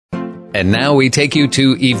And now we take you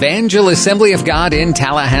to Evangel Assembly of God in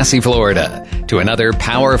Tallahassee, Florida, to another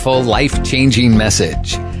powerful, life-changing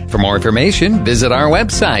message. For more information, visit our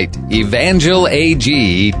website,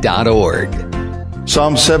 evangelag.org.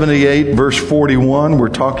 Psalm 78, verse 41, we're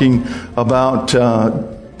talking about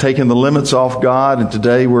taking the limits off God, and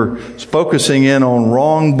today we're focusing in on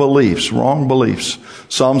wrong beliefs.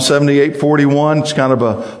 Psalm 78:41, it's kind of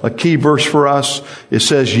a key verse for us. It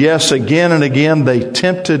says, yes, again and again they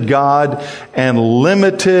tempted God and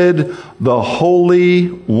limited the Holy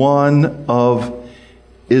One of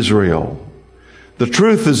Israel. The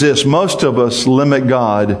truth is this, most of us limit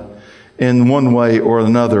God in one way or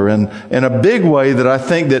another. And a big way that I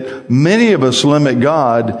think that many of us limit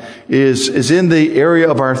God is in the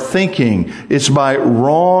area of our thinking. It's by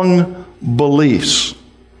wrong beliefs.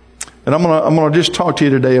 And I'm gonna just talk to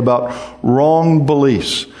you today about wrong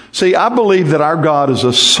beliefs. See, I believe that our God is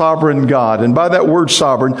a sovereign God. And by that word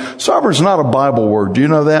sovereign is not a Bible word. Do you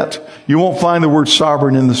know that? You won't find the word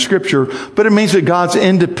sovereign in the Scripture, but it means that God's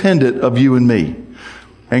independent of you and me.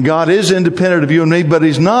 And God is independent of you and me, but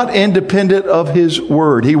He's not independent of His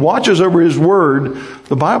Word. He watches over His Word,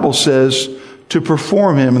 the Bible says, to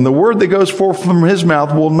perform Him. And the word that goes forth from His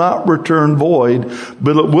mouth will not return void,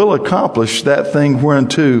 but it will accomplish that thing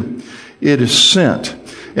whereunto it is sent.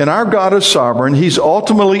 And our God is sovereign. He's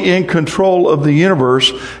ultimately in control of the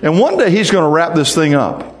universe. And one day He's going to wrap this thing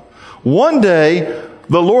up. One day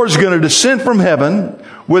the Lord's going to descend from heaven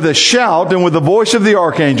with a shout and with the voice of the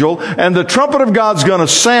archangel, and the trumpet of God's going to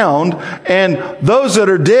sound, and those that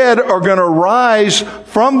are dead are going to rise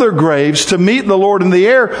from their graves to meet the Lord in the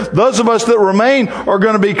air. Those of us that remain are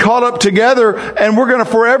going to be caught up together, and we're going to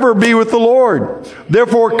forever be with the Lord.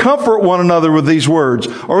 Therefore, comfort one another with these words.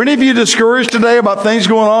 Are any of you discouraged today about things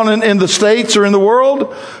going on in the States or in the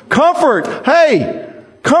world? Comfort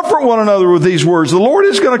one another with these words. The Lord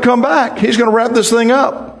is going to come back. He's going to wrap this thing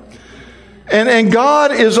up. And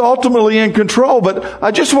God is ultimately in control. But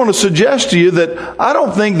I just want to suggest to you that I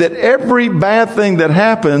don't think that every bad thing that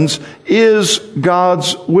happens is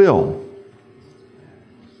God's will.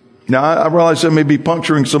 Now, I realize I may be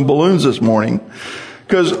puncturing some balloons this morning,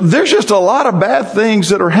 because there's just a lot of bad things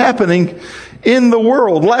that are happening in the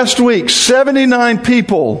world. Last week, 79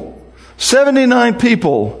 people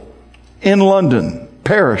in London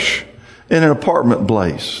perish in an apartment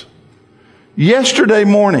blaze. Yesterday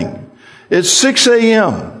morning, at 6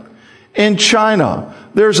 a.m. in China,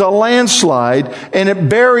 there's a landslide and it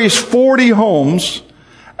buries 40 homes.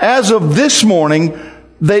 As of this morning,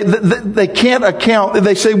 they can't account.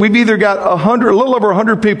 They say we've either got a little over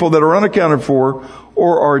 100 people that are unaccounted for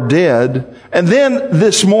or are dead. And then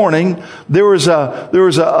this morning, there was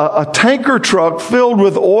a tanker truck filled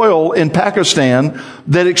with oil in Pakistan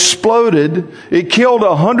that exploded. It killed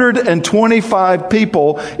 125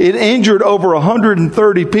 people. It injured over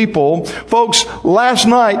 130 people. Folks, last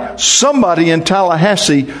night, somebody in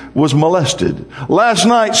Tallahassee was molested. Last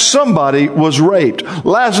night, somebody was raped.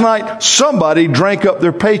 Last night, somebody drank up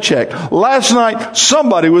their paycheck. Last night,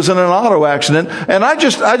 somebody was in an auto accident. And I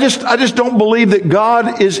just don't believe that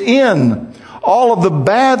God is in all of the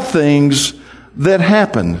bad things that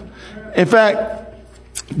happen. In fact,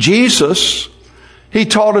 Jesus, He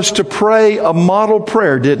taught us to pray a model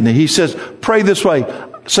prayer, didn't He? He says, pray this way.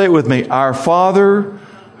 Say it with me. Our Father,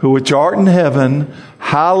 who which art in heaven,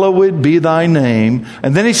 hallowed be thy name.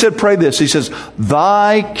 And then He said, pray this. He says,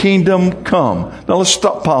 thy kingdom come. Now let's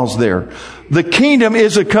pause there. The kingdom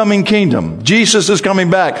is a coming kingdom. Jesus is coming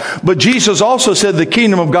back. But Jesus also said the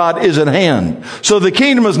kingdom of God is at hand. So the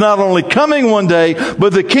kingdom is not only coming one day,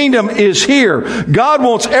 but the kingdom is here. God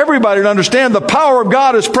wants everybody to understand the power of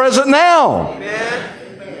God is present now.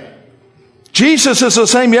 Amen. Jesus is the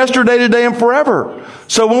same yesterday, today, and forever.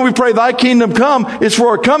 So when we pray thy kingdom come, it's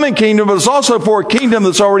for a coming kingdom, but it's also for a kingdom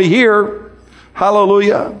that's already here.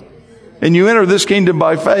 Hallelujah. And you enter this kingdom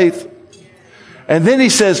by faith. And then He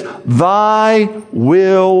says, thy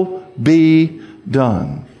will be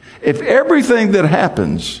done. If everything that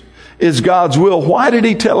happens is God's will, why did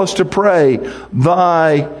He tell us to pray,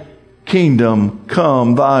 thy kingdom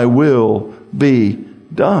come, thy will be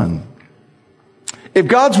done? If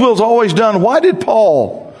God's will is always done, why did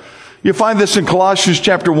Paul, you find this in Colossians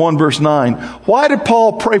chapter 1, verse 9. Why did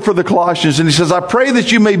Paul pray for the Colossians? And he says, I pray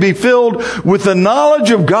that you may be filled with the knowledge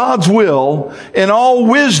of God's will in all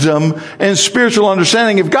wisdom and spiritual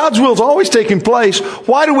understanding. If God's will is always taking place,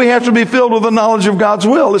 why do we have to be filled with the knowledge of God's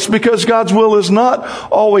will? It's because God's will is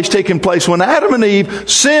not always taking place. When Adam and Eve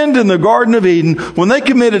sinned in the Garden of Eden, when they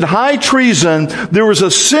committed high treason, there was a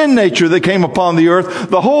sin nature that came upon the earth.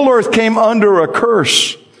 The whole earth came under a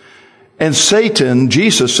curse. And Satan,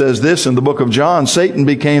 Jesus says this in the book of John, Satan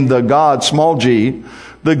became the God, small g,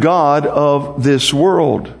 the God of this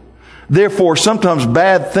world. Therefore, sometimes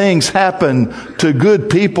bad things happen to good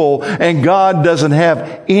people and God doesn't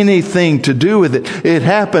have anything to do with it. It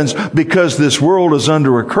happens because this world is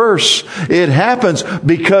under a curse. It happens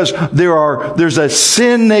because there's a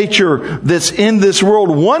sin nature that's in this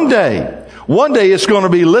world. One day it's going to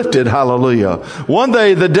be lifted. Hallelujah. One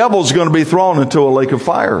day the devil's going to be thrown into a lake of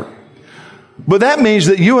fire. But that means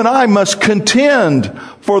that you and I must contend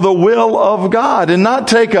for the will of God and not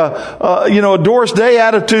take a Doris Day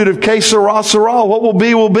attitude of que sera, sera. What will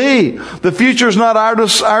be, will be. The future's not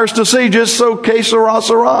ours to see, just so que sera,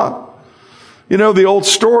 sera. You know, the old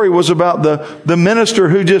story was about the minister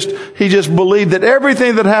who just believed that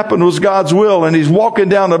everything that happened was God's will. And he's walking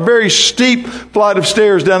down a very steep flight of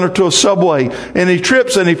stairs down into a subway. And he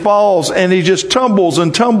trips and he falls and he just tumbles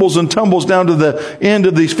and tumbles and tumbles down to the end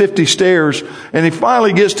of these 50 stairs. And he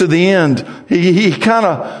finally gets to the end.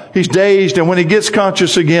 He's dazed. And when he gets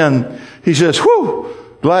conscious again, he says, whew,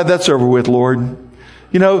 glad that's over with, Lord.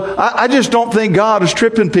 You know, I just don't think God is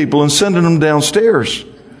tripping people and sending them downstairs.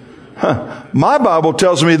 My Bible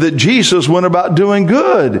tells me that Jesus went about doing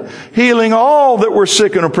good, healing all that were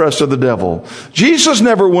sick and oppressed of the devil. Jesus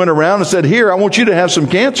never went around and said, here, I want you to have some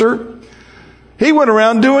cancer. He went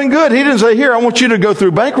around doing good. He didn't say, here, I want you to go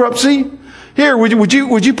through bankruptcy. Here, would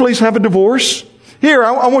you please have a divorce? Here,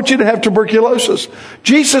 I want you to have tuberculosis.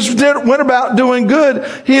 Jesus went about doing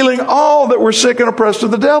good, healing all that were sick and oppressed of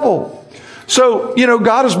the devil. So, you know,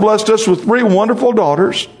 God has blessed us with 3 wonderful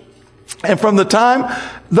daughters. And from the time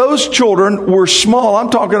those children were small, I'm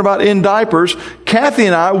talking about in diapers, Kathy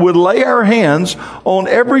and I would lay our hands on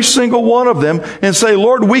every single one of them and say,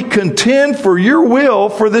 Lord, we contend for your will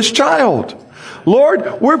for this child.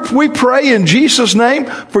 Lord, we pray in Jesus' name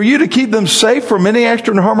for you to keep them safe from any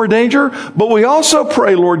accident, harm, or danger. But we also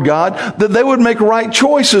pray, Lord God, that they would make right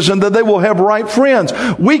choices and that they will have right friends.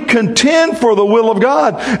 We contend for the will of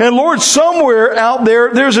God. And Lord, somewhere out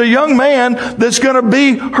there, there's a young man that's going to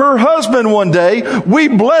be her husband one day. We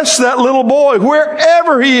bless that little boy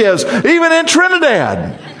wherever he is, even in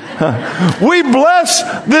Trinidad. We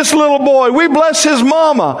bless this little boy. We bless his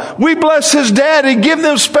mama. We bless his daddy. Give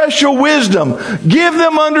them special wisdom. Give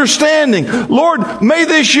them understanding. Lord, may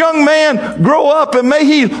this young man grow up and may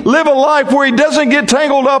he live a life where he doesn't get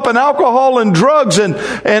tangled up in alcohol and drugs and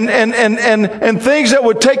things that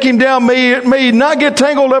would take him down. May he not get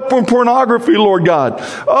tangled up in pornography, Lord God.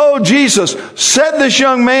 Oh, Jesus, set this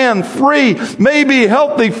young man free. May he be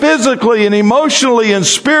healthy physically and emotionally and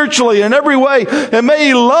spiritually in every way. And may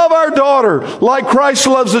he love our daughter like Christ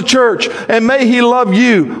loves the church. And may he love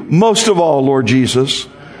you most of all, Lord Jesus.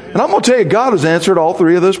 And I'm going to tell you, God has answered all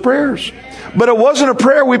 3 of those prayers. But it wasn't a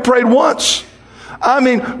prayer we prayed once. I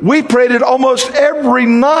mean, we prayed it almost every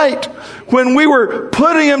night when we were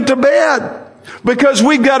putting him to bed. Because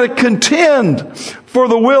we've got to contend for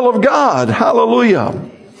the will of God. Hallelujah.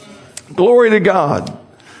 Glory to God.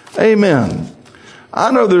 Amen.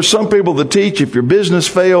 I know there's some people that teach if your business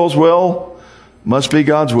fails, well, must be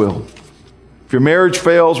God's will. If your marriage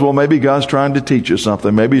fails, well, maybe God's trying to teach you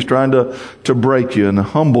something. Maybe He's trying to break you and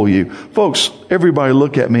humble you. Folks, everybody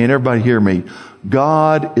look at me and everybody hear me.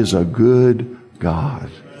 God is a good God.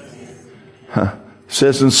 It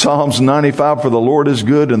says in Psalms 95, for the Lord is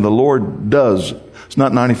good and the Lord does. It's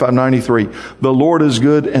not 95, 93. The Lord is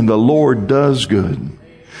good and the Lord does good.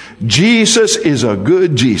 Jesus is a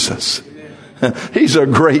good Jesus. He's a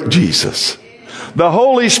great Jesus. The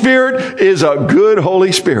Holy Spirit is a good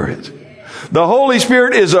Holy Spirit. The Holy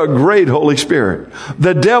Spirit is a great Holy Spirit.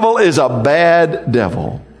 The devil is a bad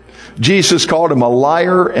devil. Jesus called him a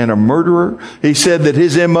liar and a murderer. He said that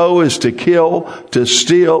his MO is to kill, to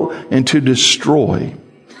steal, and to destroy.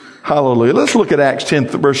 Hallelujah. Let's look at Acts 10,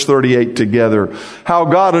 verse 38 together. How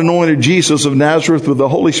God anointed Jesus of Nazareth with the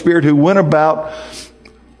Holy Spirit, who went about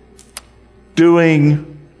doing...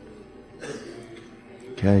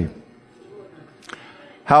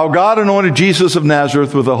 How God anointed Jesus of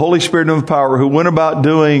Nazareth with the Holy Spirit and with power, who went about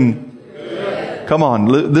doing... Come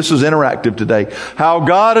on, this is interactive today. How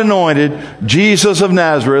God anointed Jesus of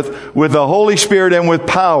Nazareth with the Holy Spirit and with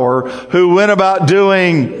power, who went about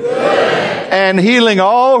doing... and healing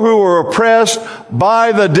all who were oppressed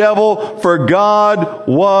by the devil, for God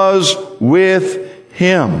was with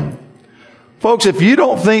him. Folks, if you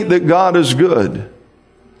don't think that God is good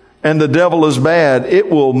and the devil is bad, it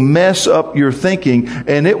will mess up your thinking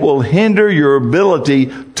and it will hinder your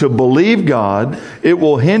ability to believe God. It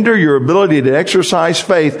will hinder your ability to exercise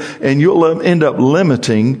faith, and you'll end up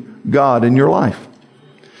limiting God in your life.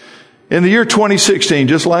 In the year 2016,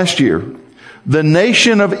 just last year, the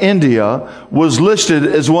nation of India was listed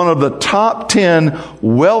as one of the top 10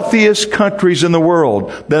 wealthiest countries in the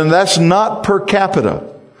world. Then that's not per capita,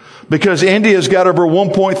 because India's got over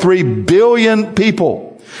 1.3 billion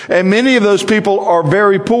people. And many of those people are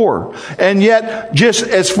very poor. And yet, just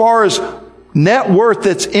as far as net worth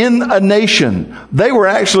that's in a nation, they were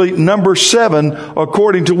actually number 7,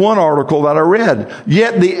 according to one article that I read.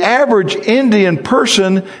 Yet the average Indian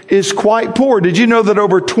person is quite poor. Did you know that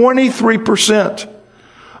over 23%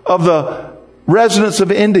 of the residents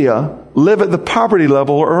of India live at the poverty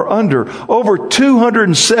level or under? Over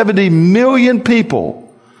 270 million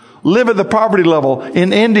people live at the poverty level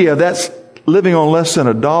in India. That's living on less than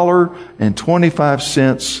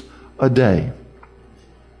 $1.25 a day.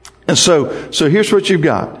 And so here's what you've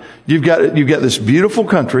got. You've got this beautiful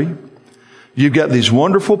country. You've got these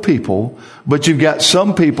wonderful people, but you've got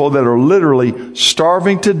some people that are literally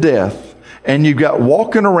starving to death, and you've got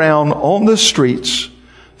walking around on the streets,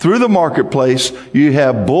 through the marketplace, you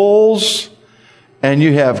have bulls and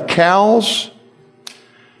you have cows.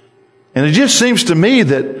 And it just seems to me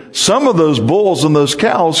that some of those bulls and those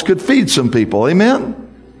cows could feed some people. Amen?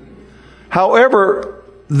 However,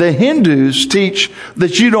 the Hindus teach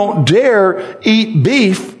that you don't dare eat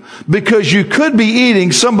beef because you could be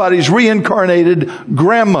eating somebody's reincarnated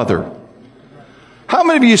grandmother. How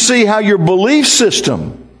many of you see how your belief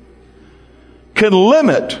system can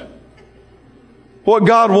limit what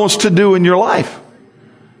God wants to do in your life?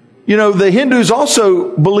 You know, the Hindus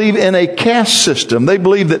also believe in a caste system. They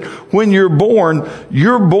believe that when you're born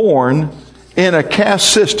in a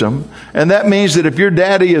caste system. And that means that if your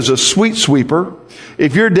daddy is a sweet sweeper,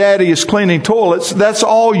 if your daddy is cleaning toilets, that's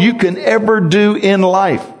all you can ever do in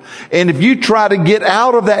life. And if you try to get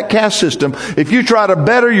out of that caste system, if you try to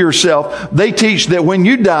better yourself, they teach that when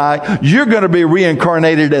you die, you're going to be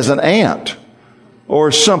reincarnated as an ant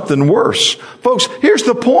or something worse. Folks, here's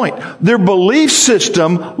the point. Their belief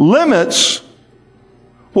system limits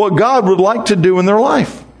what God would like to do in their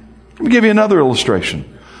life. Let me give you another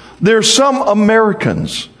illustration. There's some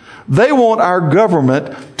Americans, they want our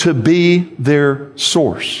government to be their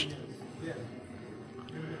source.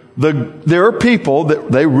 There are people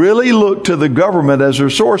that they really look to the government as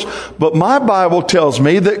their source, but my Bible tells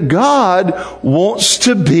me that God wants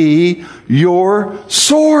to be your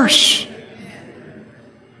source.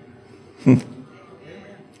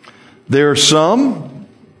 There are some,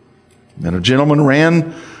 and a gentleman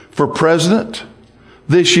ran for president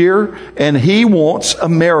this year, and he wants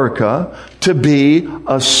America to be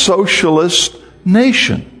a socialist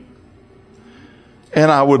nation.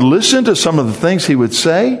 And I would listen to some of the things he would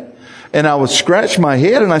say, and I would scratch my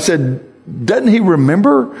head, and I said, doesn't he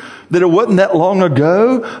remember that it wasn't that long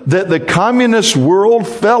ago that the communist world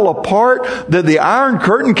fell apart, that the Iron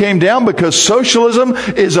Curtain came down because socialism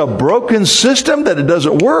is a broken system, that it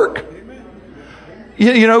doesn't work?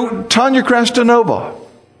 You know, Tanya Krastanova,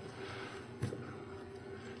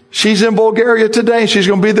 she's in Bulgaria today. She's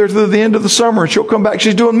going to be there through the end of the summer. She'll come back.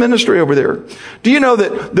 She's doing ministry over there. Do you know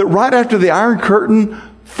that right after the Iron Curtain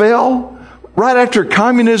fell, right after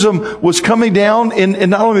communism was coming down in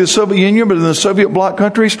not only the Soviet Union, but in the Soviet bloc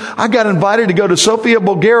countries, I got invited to go to Sofia,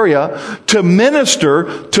 Bulgaria to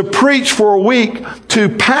minister, to preach for a week to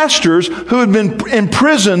pastors who had been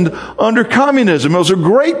imprisoned under communism. It was a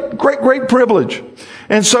great, great, great privilege.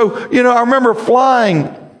 And so, you know, I remember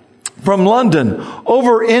flying from London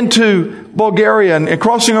over into Bulgaria and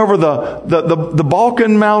crossing over the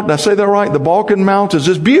Balkan Mountain. I say that right? The Balkan Mountains.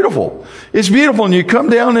 It's beautiful. It's beautiful. And you come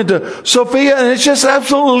down into Sofia, and it's just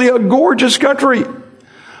absolutely a gorgeous country.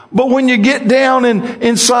 But when you get down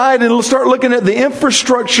inside and start looking at the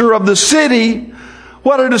infrastructure of the city,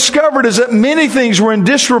 what I discovered is that many things were in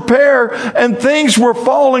disrepair and things were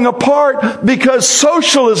falling apart because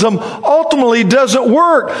socialism ultimately doesn't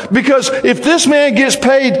work. Because if this man gets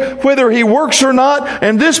paid whether he works or not,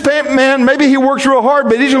 and this man, maybe he works real hard,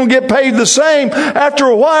 but he's going to get paid the same, after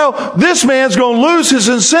a while, this man's going to lose his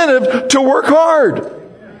incentive to work hard.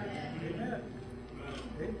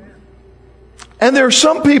 And there are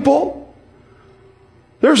some people.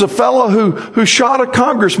 There's a fellow who shot a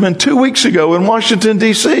congressman 2 weeks ago in Washington,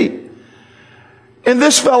 D.C. And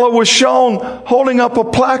this fellow was shown holding up a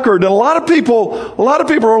placard. And a lot of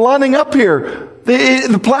people are lining up here.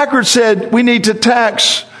 The placard said, we need to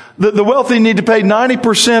tax, the wealthy need to pay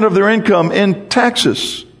 90% of their income in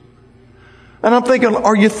taxes. And I'm thinking,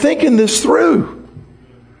 are you thinking this through?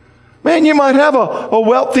 Man, you might have a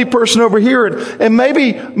wealthy person over here, and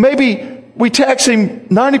maybe we tax him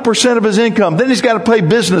 90% of his income. Then he's got to pay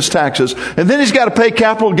business taxes. And then he's got to pay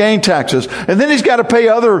capital gain taxes. And then he's got to pay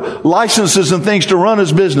other licenses and things to run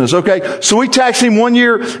his business. Okay. So we tax him 1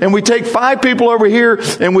 year and we take 5 people over here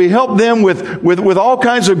and we help them with all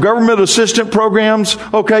kinds of government assistant programs.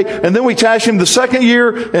 Okay. And then we tax him the 2nd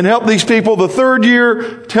year and help these people the 3rd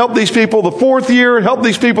year, help these people the 4th year, help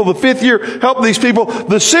these people the 5th year, help these people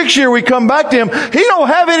the 6th year. We come back to him. He don't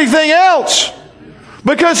have anything else.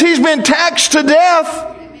 Because he's been taxed to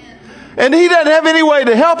death. And he doesn't have any way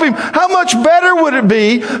to help him. How much better would it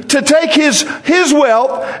be to take his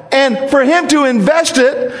wealth and for him to invest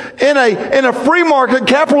it in a free market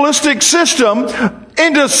capitalistic system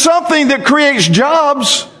into something that creates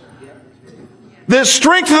jobs, that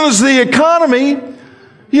strengthens the economy?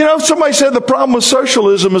 You know, somebody said the problem with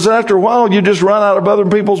socialism is that after a while you just run out of other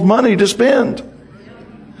people's money to spend.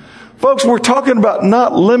 Folks, we're talking about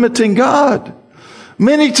not limiting God.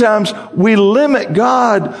 Many times we limit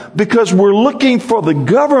God because we're looking for the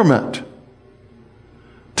government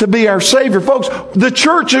to be our Savior. Folks, the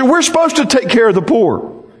church, we're supposed to take care of the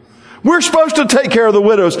poor. We're supposed to take care of the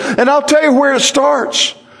widows. And I'll tell you where it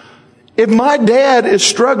starts. If my dad is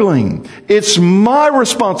struggling, it's my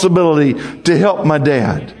responsibility to help my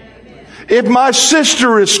dad. If my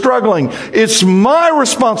sister is struggling, it's my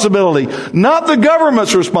responsibility, not the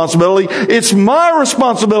government's responsibility. It's my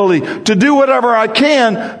responsibility to do whatever I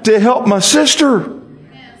can to help my sister.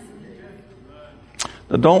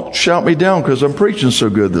 Now, don't shout me down because I'm preaching so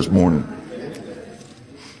good this morning.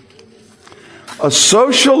 A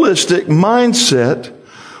socialistic mindset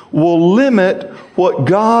will limit what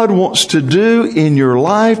God wants to do in your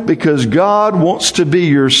life because God wants to be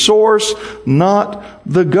your source, not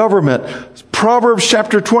the government. Proverbs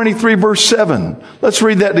chapter 23 verse 7. Let's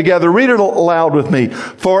read that together. Read it aloud with me.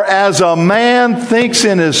 For as a man thinks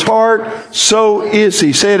in his heart, so is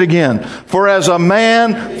he. Say it again. For as a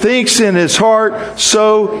man thinks in his heart,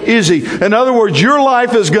 so is he. In other words, your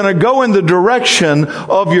life is going to go in the direction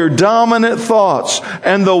of your dominant thoughts.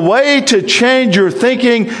 And the way to change your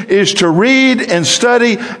thinking is to read and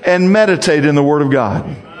study and meditate in the Word of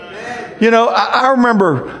God. You know, I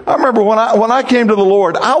remember when I came to the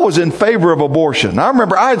Lord, I was in favor of abortion. I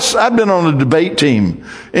remember I'd been on a debate team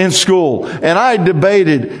in school, and I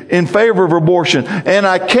debated in favor of abortion. And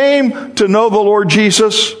I came to know the Lord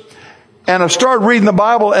Jesus, and I started reading the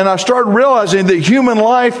Bible, and I started realizing that human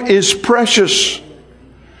life is precious.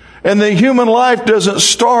 And that human life doesn't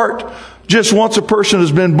start just once a person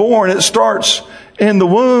has been born. It starts in the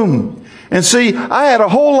womb. And see, I had a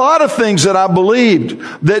whole lot of things that I believed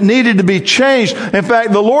that needed to be changed. In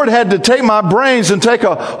fact, the Lord had to take my brains and take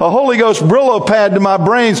a Holy Ghost Brillo pad to my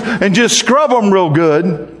brains and just scrub them real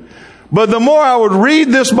good. But the more I would read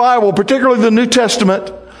this Bible, particularly the New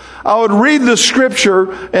Testament, I would read the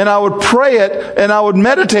Scripture and I would pray it and I would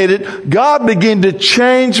meditate it. God began to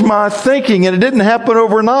change my thinking, and it didn't happen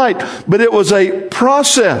overnight, but it was a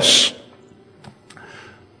process.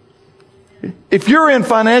 If you're in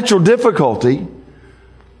financial difficulty,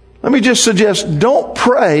 let me just suggest, don't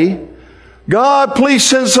pray, God, please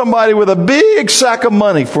send somebody with a big sack of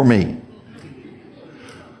money for me.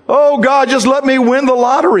 Oh, God, just let me win the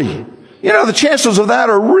lottery. You know, the chances of that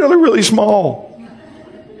are really, really small.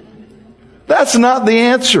 That's not the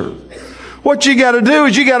answer. What you got to do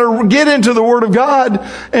is you got to get into the Word of God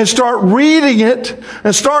and start reading it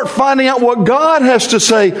and start finding out what God has to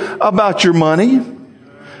say about your money.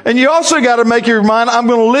 And you also got to make your mind, I'm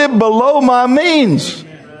going to live below my means.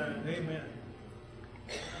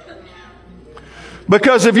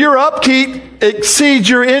 Because if your upkeep exceeds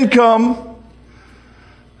your income,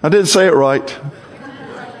 I didn't say it right.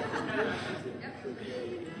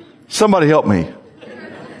 Somebody help me.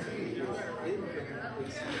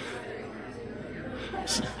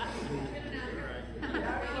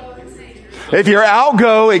 If your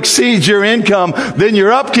outgo exceeds your income, then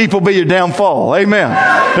your upkeep will be your downfall.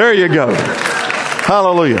 Amen. There you go.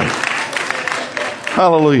 Hallelujah.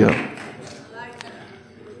 Hallelujah.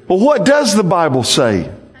 Well, what does the Bible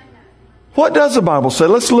say? What does the Bible say?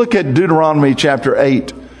 Let's look at Deuteronomy chapter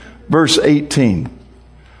 8, verse 18.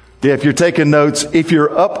 Yeah, if you're taking notes, if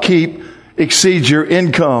your upkeep exceeds your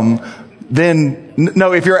income, then,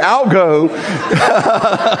 no, if your outgo...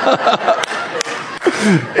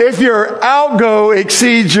 If your outgo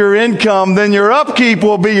exceeds your income, then your upkeep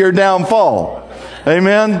will be your downfall.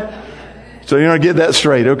 Amen? So you're going to get that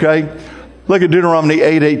straight, okay? Look at Deuteronomy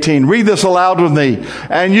 8:18. Read this aloud with me.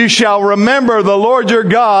 And you shall remember the Lord your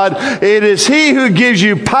God. It is He who gives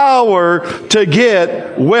you power to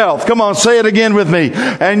get wealth. Come on, say it again with me.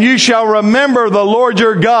 And you shall remember the Lord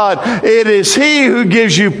your God. It is He who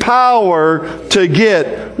gives you power to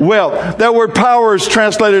get wealth. That word power is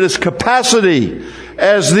translated as capacity,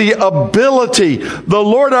 as the ability. The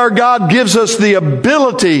Lord our God gives us the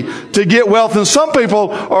ability to get wealth. And some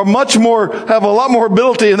people have a lot more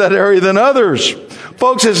ability in that area than others.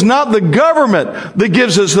 Folks, it's not the government that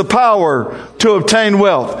gives us the power to obtain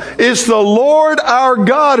wealth. It's the Lord our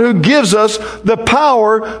God who gives us the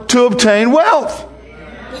power to obtain wealth.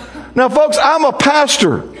 Now, folks, I'm a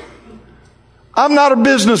pastor. I'm not a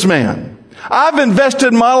businessman. I've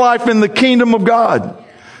invested my life in the kingdom of God.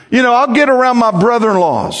 You know, I'll get around my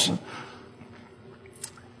brother-in-laws.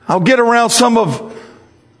 I'll get around some of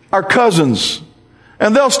our cousins.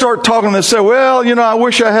 And they'll start talking and say, well, you know, I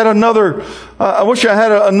wish I had another,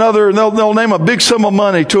 and they'll name a big sum of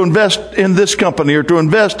money to invest in this company or to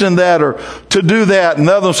invest in that or to do that. And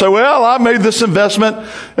the other will say, well, I made this investment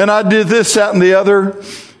and I did this, that, and the other.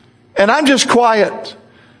 And I'm just quiet.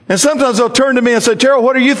 And sometimes they'll turn to me and say, Terrell,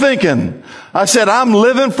 what are you thinking? I said, I'm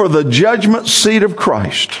living for the judgment seat of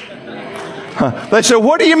Christ. They said,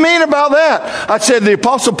 what do you mean about that? I said, the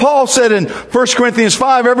Apostle Paul said in 1 Corinthians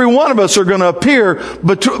 5, every one of us are going to appear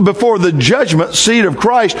before the judgment seat of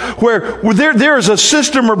Christ, where there is a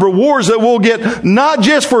system of rewards that we'll get not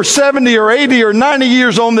just for 70 or 80 or 90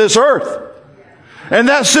 years on this earth. And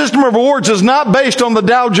that system of rewards is not based on the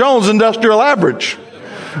Dow Jones Industrial Average.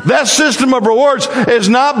 That system of rewards is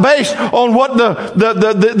not based on what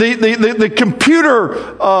the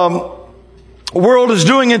computer world is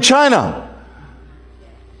doing in China.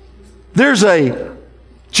 There's a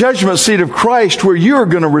judgment seat of Christ where you're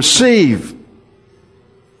going to receive.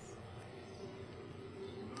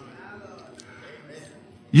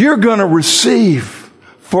 You're going to receive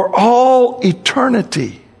for all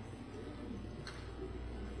eternity.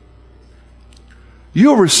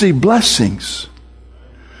 You'll receive blessings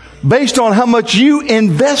based on how much you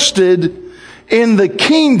invested in the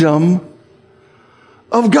kingdom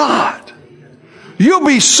of God. You'll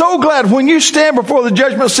be so glad when you stand before the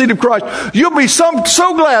judgment seat of Christ. You'll be so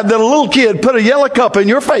glad that a little kid put a yellow cup in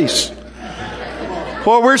your face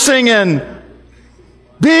while we're singing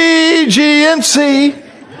BGNC,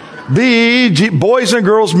 Boys and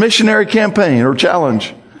Girls Missionary Campaign or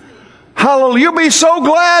Challenge. Hallelujah. You'll be so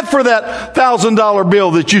glad for that $1,000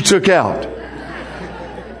 bill that you took out.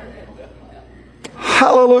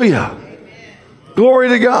 Hallelujah. Glory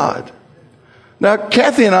to God. Now,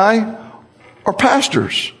 Kathy and I are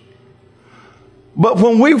pastors. But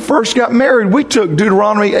when we first got married, we took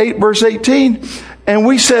Deuteronomy 8 verse 18 and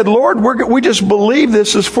we said, Lord, we just believe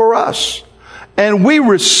this is for us. And we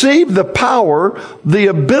received the power, the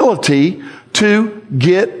ability to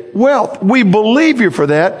get wealth. We believe you for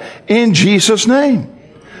that in Jesus' name.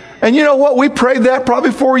 And you know what? We prayed that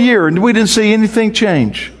probably for a year and we didn't see anything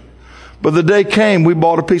change. But the day came, we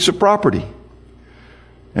bought a piece of property.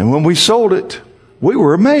 And when we sold it, we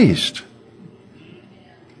were amazed.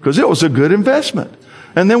 Because it was a good investment.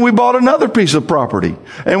 And then we bought another piece of property.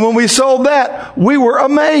 And when we sold that, we were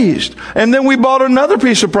amazed. And then we bought another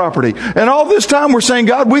piece of property. And all this time we're saying,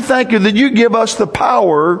 God, we thank you that you give us the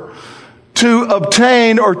power to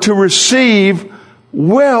obtain or to receive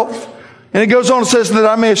wealth. And it goes on and says that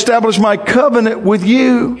I may establish my covenant with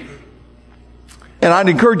you. And I'd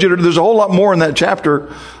encourage you there's a whole lot more in that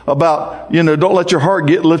chapter about, don't let your heart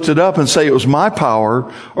get lifted up and say it was my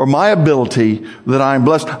power or my ability that I am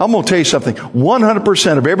blessed. I'm going to tell you something.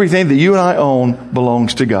 100% of everything that you and I own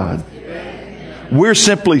belongs to God. We're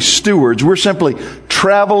simply stewards. We're simply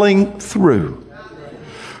traveling through.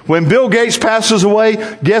 When Bill Gates passes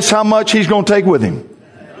away, guess how much he's going to take with him?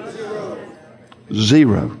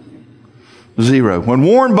 Zero. When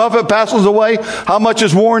Warren Buffett passes away, how much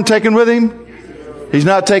is Warren taking with him? He's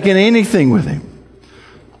not taking anything with him.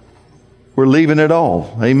 We're leaving it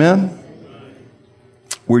all. Amen?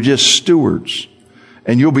 We're just stewards.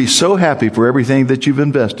 And you'll be so happy for everything that you've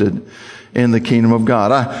invested in the kingdom of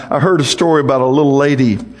God. I heard a story about a little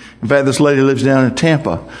lady. In fact, this lady lives down in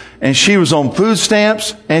Tampa. And she was on food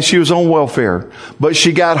stamps and she was on welfare. But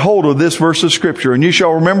she got hold of this verse of Scripture. And you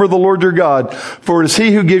shall remember the Lord your God, for it is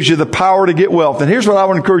He who gives you the power to get wealth. And here's what I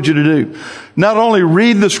would encourage you to do. Not only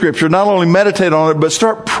read the Scripture, not only meditate on it, but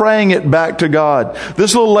start praying it back to God.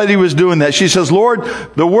 This little lady was doing that. She says, Lord,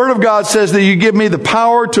 the Word of God says that you give me the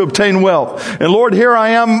power to obtain wealth. And Lord, here I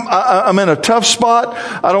am. I'm in a tough spot.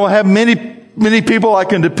 I don't have many many people I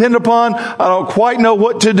can depend upon. I don't quite know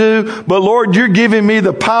what to do, but Lord, you're giving me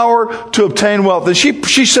the power to obtain wealth. And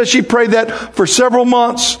she said she prayed that for several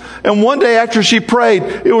months. And one day after she prayed,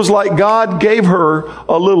 it was like God gave her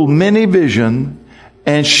a little mini vision,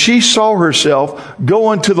 and she saw herself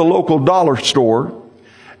going to the local dollar store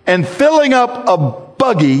and filling up a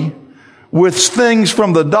buggy with things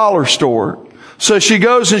from the dollar store. So she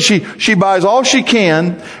goes and she buys all she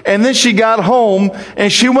can, and then she got home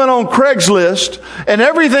and she went on Craigslist, and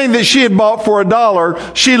everything that she had bought for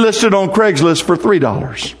 $1, she listed on Craigslist for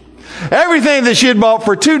 $3. Everything that she had bought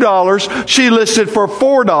for $2, she listed for $4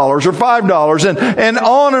 or $5, and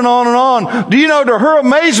on and on and on. Do you know, to her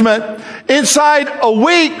amazement, inside a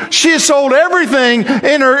week, she had sold everything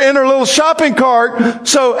in her little shopping cart.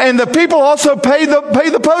 So, and the people also pay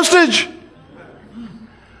the postage.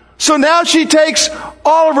 So now she takes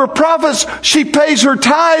all of her profits, she pays her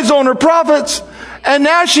tithes on her profits, and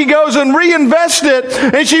now she goes and reinvests it,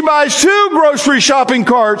 and she buys 2 grocery shopping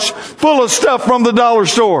carts full of stuff from the dollar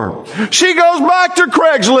store. She goes back to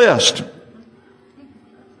Craigslist.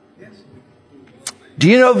 Do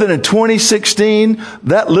you know that in 2016,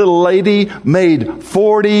 that little lady made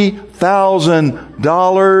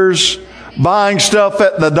 $40,000 buying stuff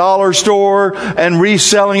at the dollar store and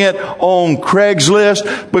reselling it on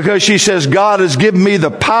Craigslist, because she says, God has given me the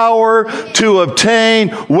power to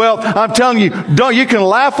obtain wealth. I'm telling you, you can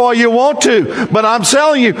laugh all you want to, but I'm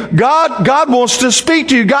telling you, God wants to speak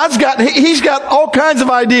to you. He's got all kinds of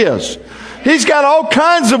ideas. He's got all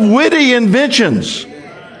kinds of witty inventions.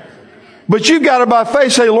 But you've got to, by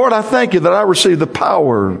faith, say, Lord, I thank you that I receive the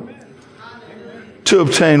power to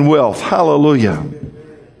obtain wealth. Hallelujah.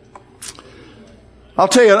 I'll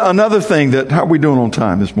tell you another thing how are we doing on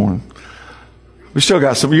time this morning? We still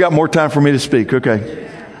got you got more time for me to speak. Okay.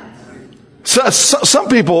 So, some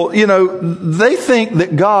people, they think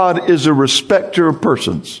that God is a respecter of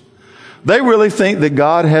persons. They really think that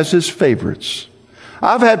God has His favorites.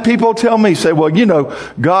 I've had people tell me, say, well,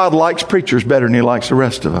 God likes preachers better than He likes the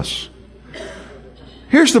rest of us.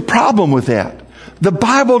 Here's the problem with that. The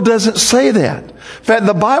Bible doesn't say that. In fact,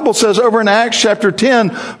 the Bible says over in Acts chapter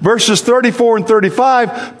 10, verses 34 and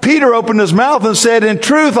 35, Peter opened his mouth and said, in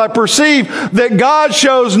truth, I perceive that God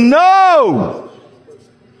shows no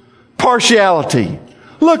partiality.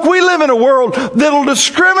 Look, we live in a world that'll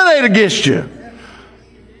discriminate against you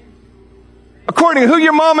according to who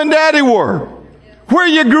your mom and daddy were, where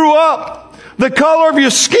you grew up, the color of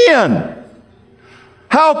your skin,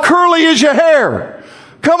 how curly is your hair.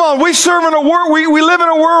 Come on, we serve in a world, we live in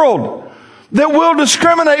a world that will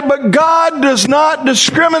discriminate, but God does not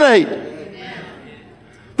discriminate.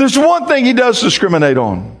 There's one thing He does discriminate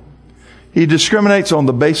on. He discriminates on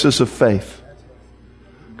the basis of faith.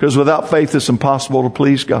 Because without faith, it's impossible to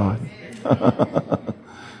please God.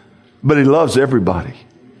 But He loves everybody.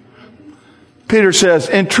 Peter says,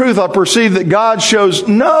 in truth, I perceive that God shows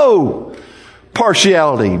no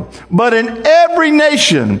partiality, but in every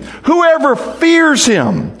nation, whoever fears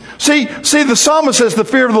Him. See, the psalmist says the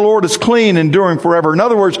fear of the Lord is clean, enduring forever. In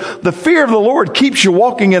other words, the fear of the Lord keeps you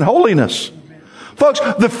walking in holiness. Folks,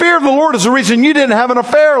 the fear of the Lord is the reason you didn't have an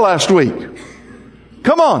affair last week.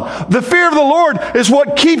 Come on. The fear of the Lord is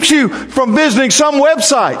what keeps you from visiting some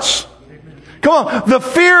websites. Come on. The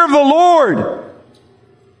fear of the Lord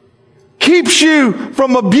keeps you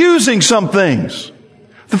from abusing some things.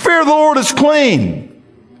 The fear of the Lord is clean.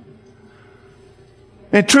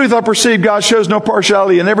 In truth, I perceive God shows no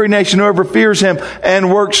partiality in every nation. Whoever fears Him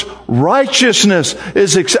and works righteousness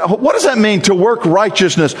is What does that mean, to work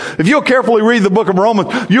righteousness? If you'll carefully read the book of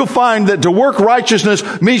Romans, you'll find that to work righteousness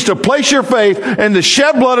means to place your faith in the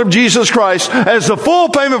shed blood of Jesus Christ as the full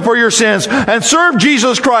payment for your sins, and serve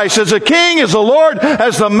Jesus Christ as a King, as a Lord,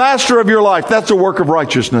 as the master of your life. That's a work of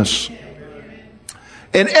righteousness.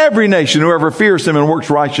 In every nation, whoever fears Him and works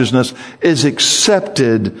righteousness is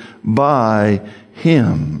accepted by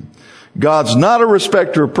Him. God's not a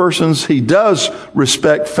respecter of persons. He does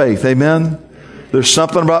respect faith. Amen? There's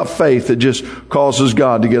something about faith that just causes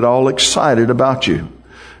God to get all excited about you.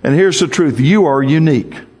 And here's the truth. You are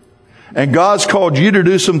unique. And God's called you to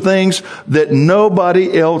do some things that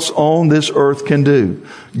nobody else on this earth can do.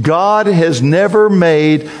 God has never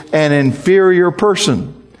made an inferior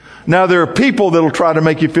person. Now, there are people that will try to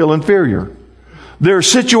make you feel inferior. There are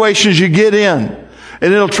situations you get in,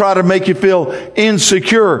 and it'll try to make you feel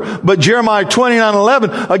insecure. But Jeremiah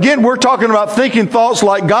 29:11, again, we're talking about thinking thoughts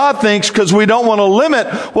like God thinks, because we don't want to limit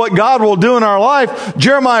what God will do in our life.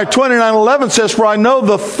 Jeremiah 29:11 says, for I know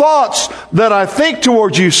the thoughts that I think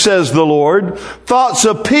towards you, says the Lord, thoughts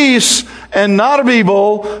of peace and not of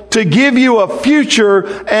evil, to give you a future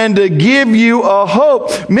and to give you a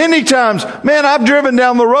hope. Many times, man, I've driven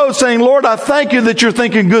down the road saying, Lord, I thank you that you're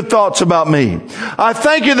thinking good thoughts about me. I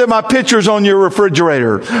thank you that my picture's on your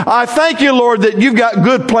refrigerator. I thank you, Lord, that you've got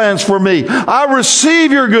good plans for me. I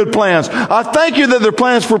receive your good plans. I thank you that they're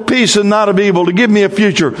plans for peace and not of evil, to give me a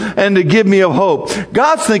future and to give me a hope.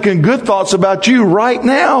 God's thinking good thoughts about you right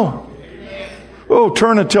now. Oh,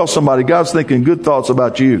 turn and tell somebody, God's thinking good thoughts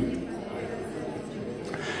about you.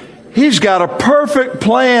 He's got a perfect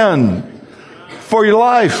plan for your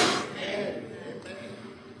life.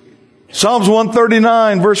 Psalms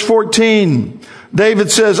 139, verse 14.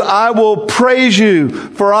 David says, I will praise you,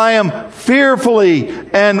 for I am fearfully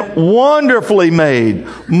and wonderfully made.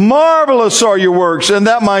 Marvelous are your works, and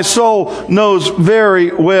that my soul knows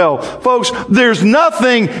very well. Folks, there's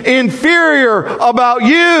nothing inferior about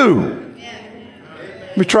you.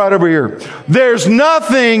 Let me try it over here. There's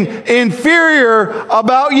nothing inferior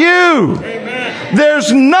about you. Amen.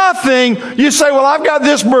 There's nothing, you say, well, I've got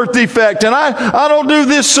this birth defect and I don't do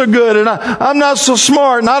this so good and I'm not so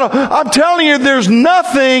smart. And I'm telling you, there's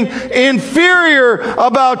nothing inferior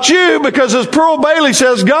about you, because as Pearl Bailey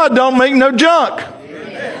says, God don't make no junk.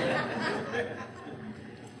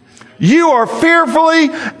 You are fearfully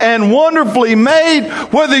and wonderfully made,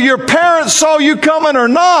 whether your parents saw you coming or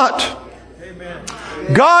not.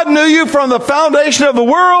 God knew you from the foundation of the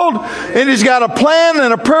world, and He's got a plan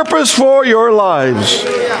and a purpose for your lives.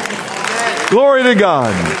 Glory to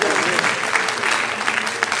God.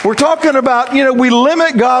 We're talking about, we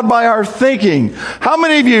limit God by our thinking. How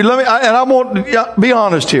many of you, and I won't be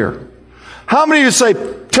honest here. How many of you say,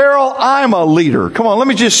 Terrell, I'm a leader? Come on, let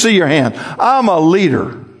me just see your hand. I'm a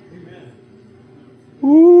leader.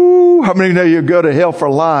 Ooh, how many know you go to hell for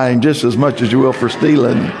lying just as much as you will for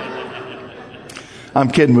stealing? I'm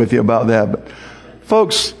kidding with you about that. But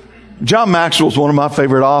folks, John Maxwell's one of my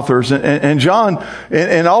favorite authors. And John,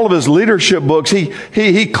 in all of his leadership books,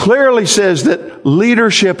 he clearly says that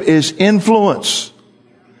leadership is influence.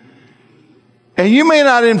 And you may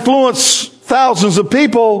not influence thousands of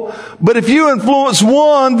people, but if you influence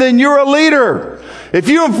one, then you're a leader. If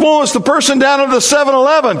you influence the person down at the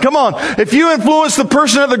 7-Eleven, come on. If you influence the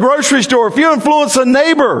person at the grocery store, if you influence a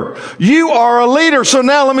neighbor, you are a leader. So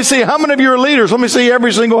now let me see, how many of you are leaders? Let me see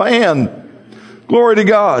every single hand. Glory to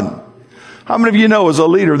God. How many of you know as a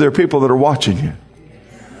leader, there are people that are watching you?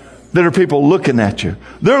 There are people looking at you.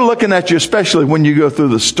 They're looking at you especially when you go through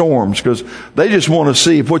the storms, because they just want to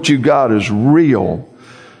see if what you got is real.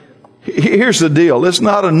 Here's the deal. It's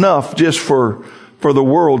not enough just for the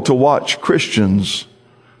world to watch Christians,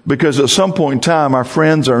 because at some point in time, our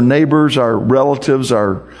friends, our neighbors, our relatives,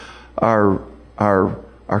 our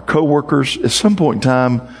co-workers, at some point in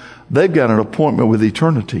time, they've got an appointment with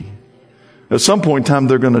eternity. At some point in time,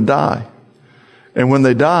 they're going to die. And when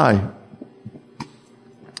they die,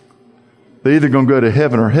 they're either going to go to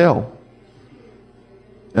heaven or hell.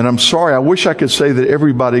 And I'm sorry, I wish I could say that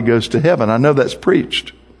everybody goes to heaven. I know that's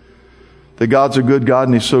preached. That God's a good God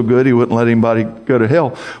and He's so good He wouldn't let anybody go to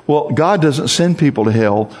hell. Well, God doesn't send people to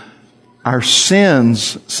hell. Our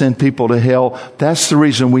sins send people to hell. That's the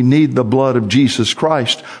reason we need the blood of Jesus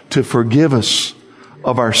Christ to forgive us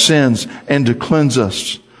of our sins and to cleanse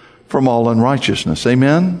us from all unrighteousness.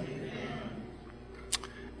 Amen?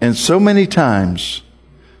 And so many times,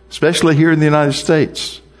 especially here in the United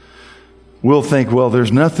States, we'll think, well,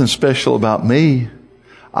 there's nothing special about me.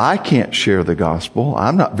 I can't share the gospel.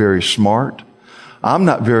 I'm not very smart. I'm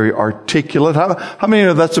not very articulate. How many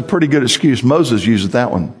know that's a pretty good excuse? Moses used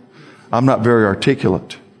that one. I'm not very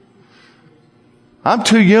articulate. I'm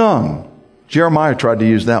too young. Jeremiah tried to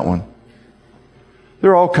use that one.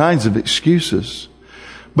 There are all kinds of excuses.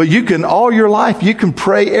 But you can, all your life, you can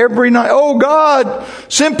pray every night. Oh God,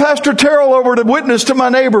 send Pastor Terrell over to witness to my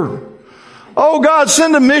neighbor. Oh God,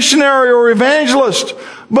 send a missionary or evangelist.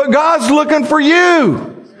 But God's looking for you.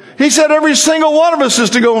 He said every single one of us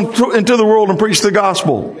is to go into the world and preach the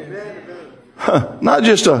gospel. Not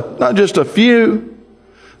just a few.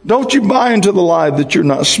 Don't you buy into the lie that you're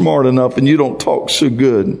not smart enough and you don't talk so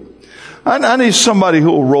good. I need somebody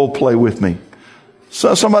who will role play with me.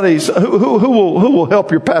 So somebody who will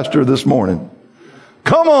help your pastor this morning.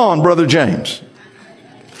 Come on, Brother James.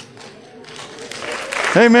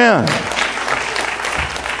 Amen.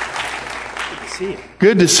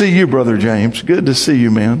 Good to see you, Brother James. Good to see you,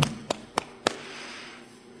 man.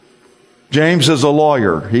 James is a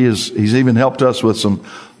lawyer. He's even helped us with some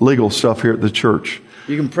legal stuff here at the church.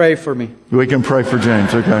 You can pray for me. We can pray for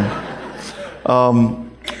James, okay.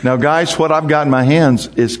 Now, guys, what I've got in my hands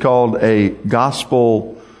is called a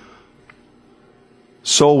gospel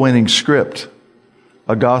soul-winning script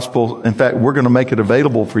a gospel. In fact, we're going to make it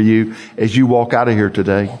available for you as you walk out of here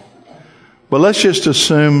today. But let's just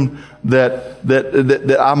assume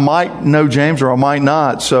that I might know James or I might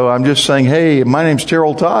not. So I'm just saying, hey, my name's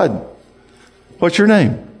Terrell Todd. What's your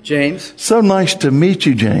name? James. So nice to meet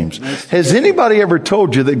you, James. Has anybody ever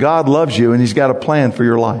told you that God loves you and He's got a plan for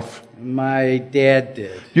your life? My dad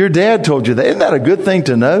did. Your dad told you that. Isn't that a good thing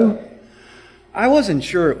to know? I wasn't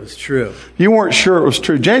sure it was true. You weren't sure it was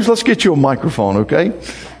true. James, let's get you a microphone, okay?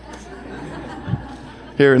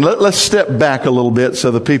 Here, and let's step back a little bit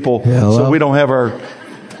so the people, so we don't have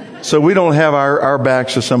our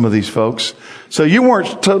backs to some of these folks. So you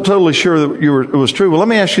weren't totally sure that it was true. Well, let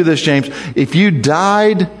me ask you this, James. If you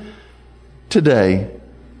died today,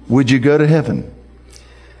 would you go to heaven?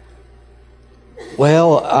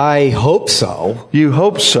 Well, I hope so. You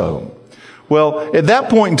hope so. Well, at that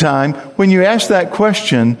point in time, when you ask that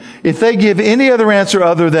question, if they give any other answer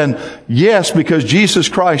other than yes, because Jesus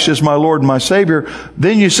Christ is my Lord and my Savior,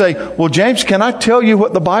 then you say, well, James, can I tell you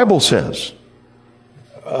what the Bible says?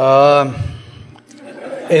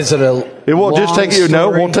 Is it a It won't just take you.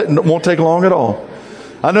 No, it won't take long at all.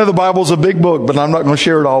 I know the Bible's a big book, but I'm not going to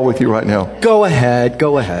share it all with you right now. Go ahead.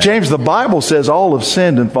 James, the Bible says all have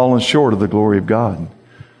sinned and fallen short of the glory of God.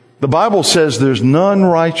 The Bible says there's none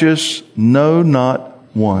righteous, no, not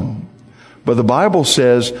one. But the Bible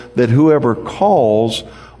says that whoever calls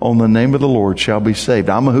on the name of the Lord shall be saved.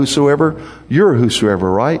 I'm a whosoever. You're a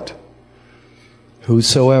whosoever, right?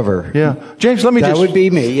 Whosoever. Yeah. James, that would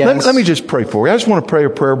be me, yes. Let me just pray for you. I just want to pray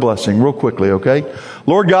a prayer blessing real quickly, okay?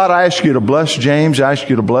 Lord God, I ask you to bless James. I ask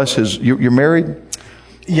you to bless you're married?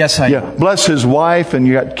 Yes, I am. Bless his wife, and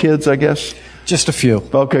you got kids, I guess? Just a few.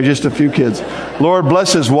 Okay, just a few kids. Lord,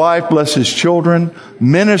 bless his wife, bless his children,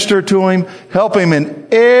 minister to him, help him in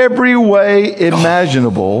every way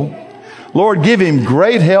imaginable. Lord, give him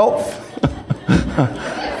great health.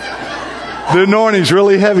 The anointing's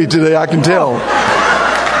really heavy today, I can tell.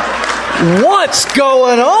 What's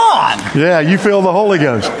going on? Yeah, you feel the Holy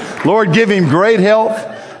Ghost. Lord, give him great health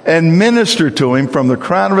and minister to him from the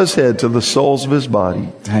crown of his head to the soles of his body.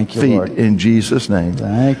 Thank you, feet, Lord. in Jesus' name.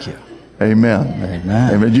 Thank you. Amen.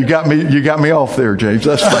 Amen. You got me off there, James.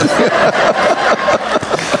 That's funny.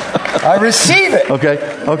 I receive it.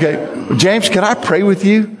 Okay. James, can I pray with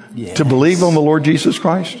you to believe on the Lord Jesus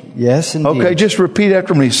Christ? Yes, indeed. Okay, just repeat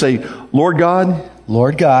after me. Say, Lord God,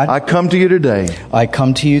 I come to you today. I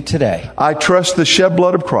come to you today. I trust the shed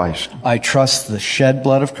blood of Christ. I trust the shed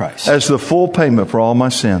blood of Christ as the full payment for all my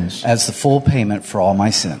sins. As the full payment for all my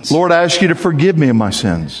sins. Lord, I ask you to forgive me of my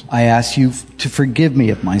sins. I ask you to forgive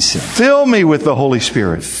me of my sins. Fill me with the Holy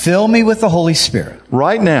Spirit. Fill me with the Holy Spirit.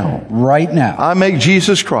 Right now. I make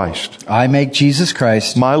Jesus Christ.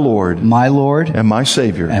 My Lord. And my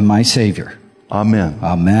Savior. Amen.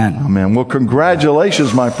 Amen. Well,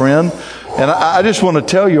 congratulations, my friend. And I just want to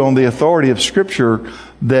tell you on the authority of Scripture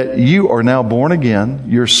that you are now born again.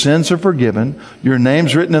 Your sins are forgiven. Your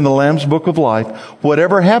name's written in the Lamb's Book of Life.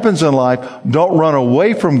 Whatever happens in life, don't run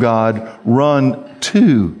away from God. Run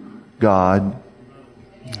to God.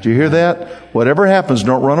 Do you hear that? Whatever happens,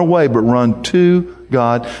 don't run away, but run to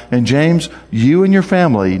God. And James, you and your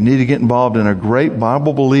family need to get involved in a great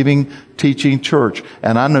Bible-believing, teaching church.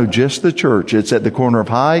 And I know just the church. It's at the corner of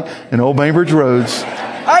High and Old Bainbridge Roads.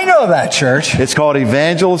 I know that church. It's called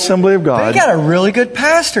Evangel Assembly of God. They got a really good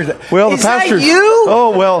pastor. Well, Is the pastor. That you?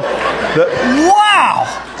 Oh, well.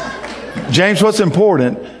 Wow. James, what's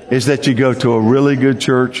important is that you go to a really good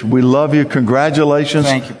church. We love you. Congratulations.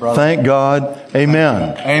 Thank you, brother. Thank God.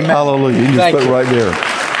 Amen. Amen. Hallelujah. You can just put it right there.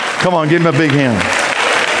 Come on, give him a big hand.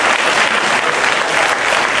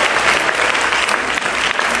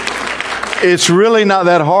 It's really not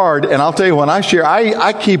that hard. And I'll tell you, when I share,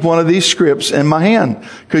 I keep one of these scripts in my hand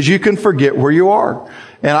because you can forget where you are.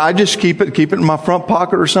 And I just keep it in my front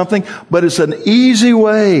pocket or something. But it's an easy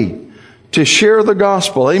way to share the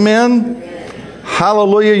gospel. Amen.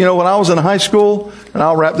 Hallelujah. You know, when I was in high school, and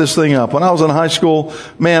I'll wrap this thing up. When I was in high school,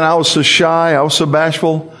 man, I was so shy. I was so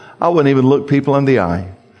bashful. I wouldn't even look people in the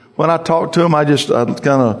eye. When I talked to them, I kind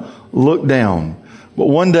of looked down. But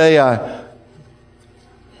one day I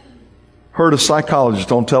heard a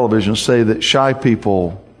psychologist on television say that shy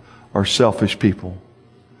people are selfish people.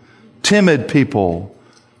 Timid people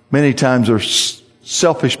many times are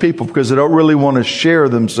selfish people because they don't really want to share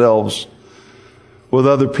themselves with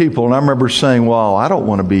other people. And I remember saying, wow, I don't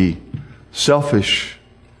want to be selfish.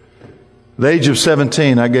 At the age of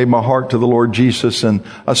 17, I gave my heart to the Lord Jesus, and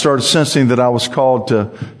I started sensing that I was called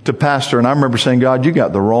to pastor. And I remember saying, God, you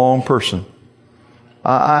got the wrong person.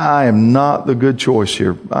 I am not the good choice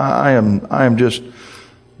here. I am just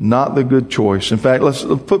Not the good choice. In fact, let's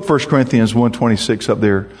put 1 Corinthians 1:26 up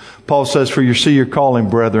there. Paul says, for you see your calling,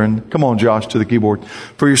 brethren. Come on, Josh, to the keyboard.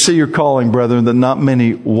 For you see your calling, brethren, that not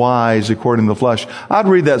many wise according to the flesh. I'd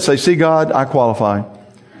read that and say, see, God, I qualify.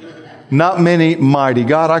 Not many mighty.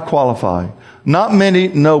 God, I qualify. Not many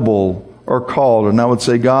noble are called. And I would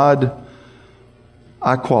say, God,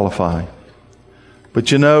 I qualify.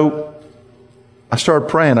 But I started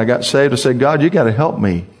praying. I got saved. I said, God, you got to help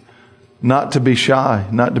me not to be shy,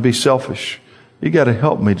 not to be selfish. You got to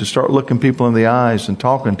help me to start looking people in the eyes and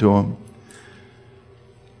talking to them.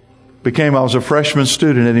 I was a freshman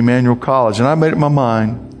student at Emmanuel College, and I made up my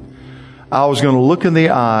mind I was going to look in the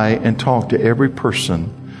eye and talk to every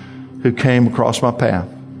person who came across my path.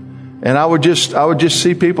 And I would just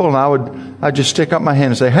see people, and I'd just stick up my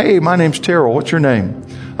hand and say, hey, my name's Terrell. What's your name?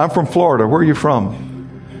 I'm from Florida. Where are you from?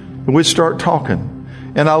 And we'd start talking.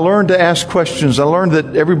 And I learned to ask questions. I learned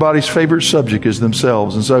that everybody's favorite subject is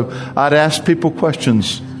themselves. And so I'd ask people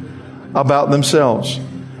questions about themselves.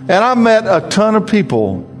 And I met a ton of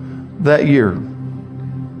people that year.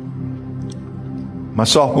 My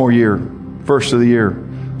sophomore year, first of the year,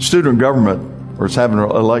 student government was having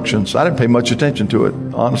elections. I didn't pay much attention to it,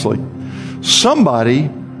 honestly. Somebody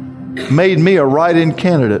made me a write-in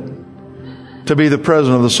candidate to be the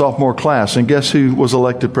president of the sophomore class. And guess who was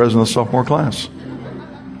elected president of the sophomore class?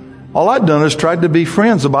 All I'd done is tried to be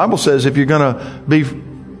friends. The Bible says if you're going to be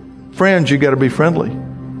friends, you got to be friendly.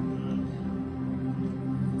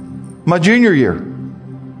 My junior year,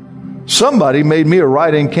 somebody made me a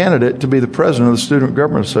write-in candidate to be the president of the Student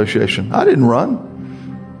Government Association. I didn't run.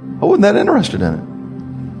 I wasn't that interested in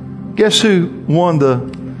it. Guess who won the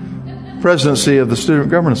presidency of the Student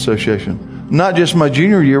Government Association? Not just my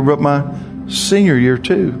junior year, but my senior year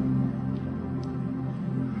too.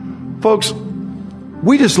 Folks,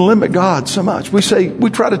 we just limit God so much. We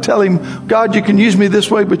try to tell Him, God, you can use me this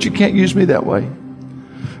way, but you can't use me that way.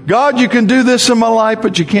 God, you can do this in my life,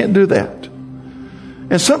 but you can't do that.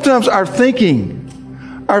 And sometimes our thinking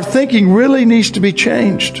really needs to be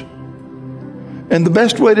changed. And the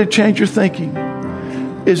best way to change your thinking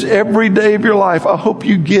is every day of your life. I hope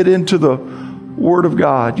you get into the Word of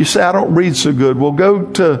God. You say, I don't read so good. Well,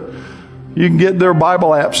 you can get their Bible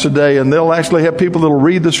apps today, and they'll actually have people that'll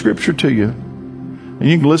read the Scripture to you. And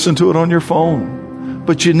you can listen to it on your phone.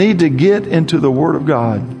 But you need to get into the Word of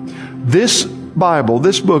God. This Bible,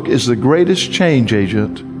 this book is the greatest change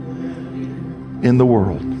agent in the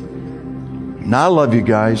world. And I love you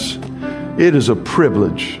guys. It is a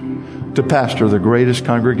privilege to pastor the greatest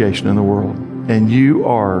congregation in the world. And you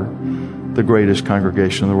are the greatest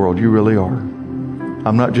congregation in the world. You really are.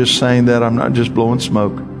 I'm not just saying that. I'm not just blowing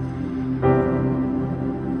smoke.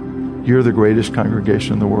 You're the greatest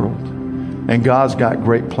congregation in the world. And God's got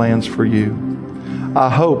great plans for you. I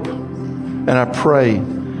hope and I pray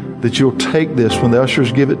that you'll take this when the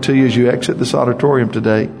ushers give it to you as you exit this auditorium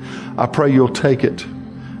today. I pray you'll take it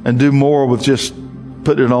and do more with just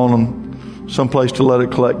putting it on someplace to let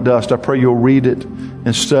it collect dust. I pray you'll read it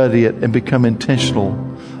and study it and become intentional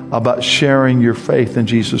about sharing your faith in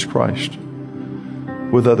Jesus Christ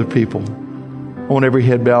with other people. I want every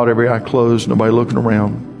head bowed, every eye closed, nobody looking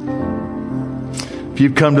around. If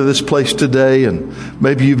you've come to this place today and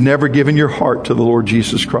maybe you've never given your heart to the Lord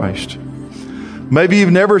Jesus Christ. Maybe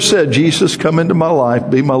you've never said, Jesus, come into my life,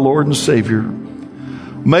 be my Lord and Savior.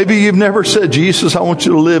 Maybe you've never said, Jesus, I want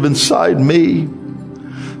you to live inside me.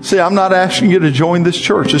 See, I'm not asking you to join this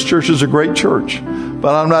church. This church is a great church.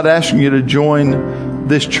 But I'm not asking you to join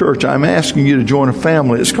this church. I'm asking you to join a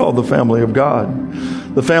family. It's called the family of God.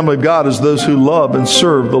 The family of God is those who love and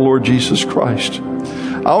serve the Lord Jesus Christ.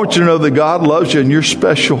 I want you to know that God loves you and you're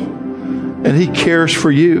special. And He cares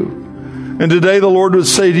for you. And today the Lord would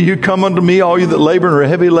say to you, come unto me, all you that labor and are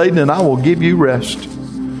heavy laden, and I will give you rest.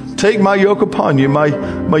 Take my yoke upon you.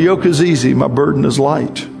 My yoke is easy. My burden is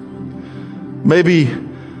light. Maybe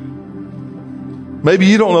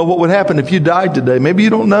you don't know what would happen if you died today. Maybe you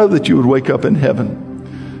don't know that you would wake up in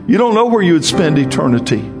heaven. You don't know where you would spend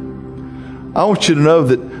eternity. I want you to know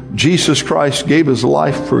that Jesus Christ gave His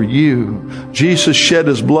life for you. Jesus shed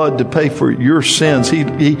His blood to pay for your sins.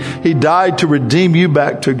 He died to redeem you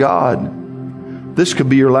back to God. This could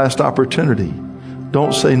be your last opportunity.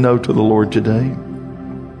 Don't say no to the Lord today.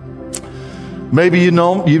 Maybe you've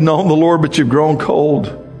known the Lord, but you've grown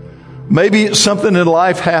cold. Maybe something in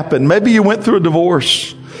life happened. Maybe you went through a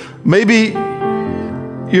divorce. Maybe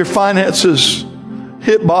your finances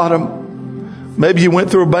hit bottom. Maybe you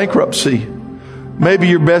went through a bankruptcy. Maybe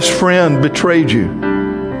your best friend betrayed you.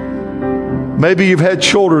 Maybe you've had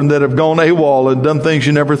children that have gone AWOL and done things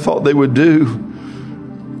you never thought they would do.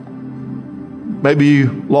 Maybe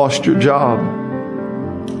you lost your job.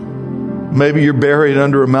 Maybe you're buried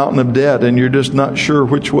under a mountain of debt and you're just not sure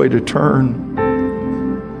which way to turn.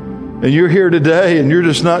 And you're here today and you're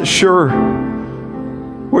just not sure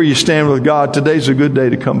where you stand with God. Today's a good day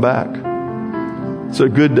to come back. It's a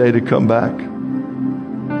good day to come back.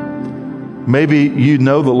 Maybe you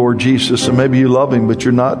know the Lord Jesus and maybe you love Him, but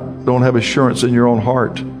don't have assurance in your own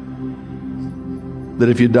heart that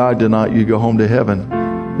if you died tonight, you go home to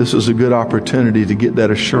heaven. This is a good opportunity to get that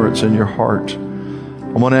assurance in your heart.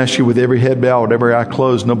 I want to ask you, with every head bowed, every eye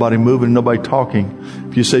closed, nobody moving, nobody talking.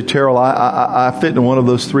 If you say, Terrell, I fit in one of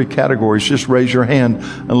those three categories, just raise your hand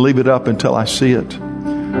and leave it up until I see it.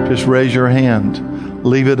 Just raise your hand.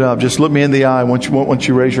 Leave it up. Just look me in the eye. Once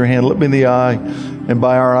you raise your hand, look me in the eye. And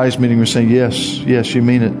by our eyes meeting, we're saying, yes, you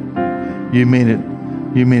mean it. You mean it.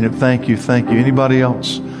 You mean it. Thank you. Thank you. Anybody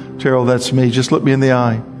else? Terrell, that's me. Just look me in the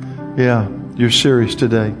eye. Yeah, you're serious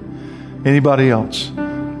today. Anybody else?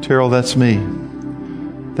 Terrell, that's me.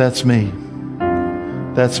 That's me.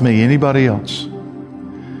 That's me. Anybody else?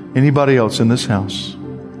 Anybody else in this house?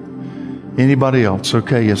 Anybody else?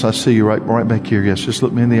 Okay, yes, I see you right back here. Yes, just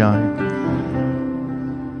look me in the eye.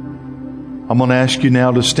 I'm going to ask you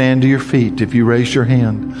now to stand to your feet if you raised your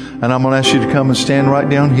hand. And I'm going to ask you to come and stand right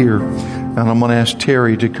down here. And I'm going to ask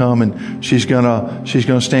Terry to come, and she's going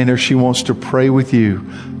to stand there. She wants to pray with you.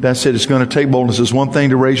 That's it. It's going to take boldness. It's one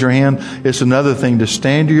thing to raise your hand. It's another thing to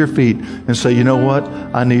stand to your feet and say, you know what?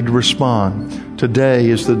 I need to respond. Today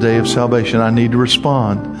is the day of salvation. I need to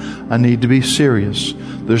respond. I need to be serious.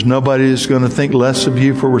 There's nobody that's going to think less of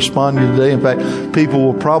you for responding today. In fact, people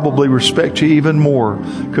will probably respect you even more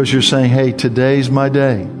because you're saying, hey, today's my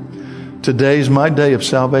day. Today's my day of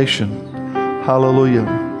salvation.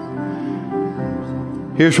 Hallelujah.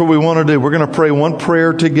 Here's what we want to do. We're going to pray one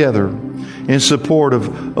prayer together in support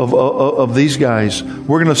of these guys.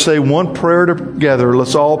 We're going to say one prayer together.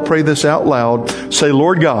 Let's all pray this out loud. Say,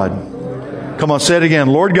 Lord God. Come on, say it again.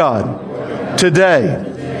 Lord God,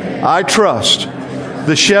 today I trust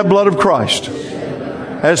the shed blood of Christ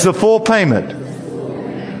as the full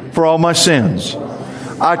payment for all my sins.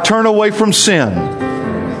 I turn away from sin.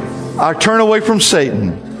 I turn away from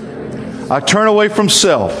Satan. I turn away from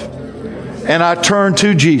self. And I turn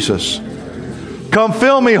to Jesus. Come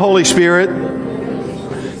fill me, Holy Spirit.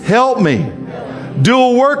 Help me. Do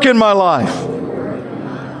a work in my life.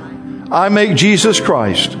 I make Jesus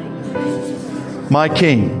Christ my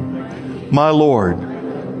King, my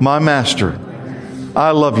Lord, my Master. I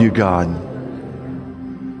love you, God.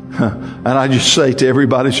 And I just say to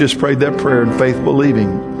everybody who's just prayed that prayer in faith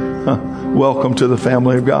believing, welcome to the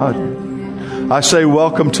family of God. I say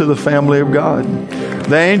welcome to the family of God.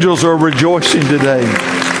 The angels are rejoicing today.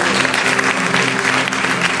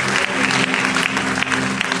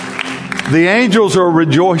 The angels are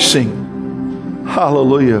rejoicing.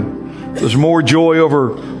 Hallelujah. There's more joy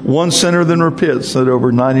over one sinner than repents than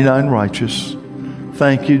over 99 righteous.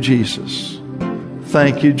 Thank you, Jesus.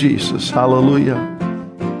 Thank you, Jesus. Hallelujah.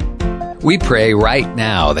 We pray right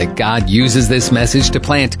now that God uses this message to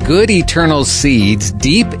plant good eternal seeds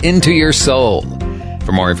deep into your soul.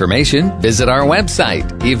 For more information, visit our website,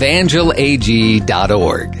 evangelag.org.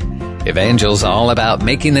 Evangel's all about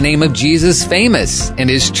making the name of Jesus famous and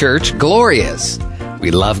His church glorious. We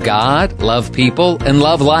love God, love people, and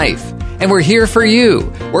love life. And we're here for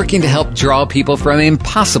you, working to help draw people from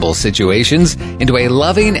impossible situations into a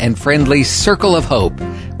loving and friendly circle of hope,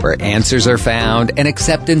 where answers are found and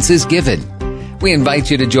acceptance is given. We invite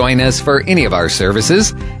you to join us for any of our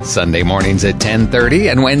services, Sunday mornings at 10:30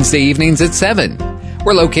 and Wednesday evenings at 7.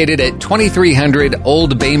 We're located at 2300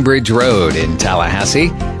 Old Bainbridge Road in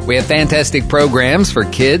Tallahassee. We have fantastic programs for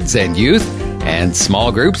kids and youth and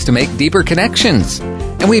small groups to make deeper connections.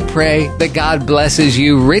 And we pray that God blesses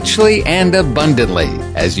you richly and abundantly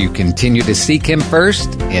as you continue to seek Him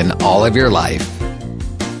first in all of your life.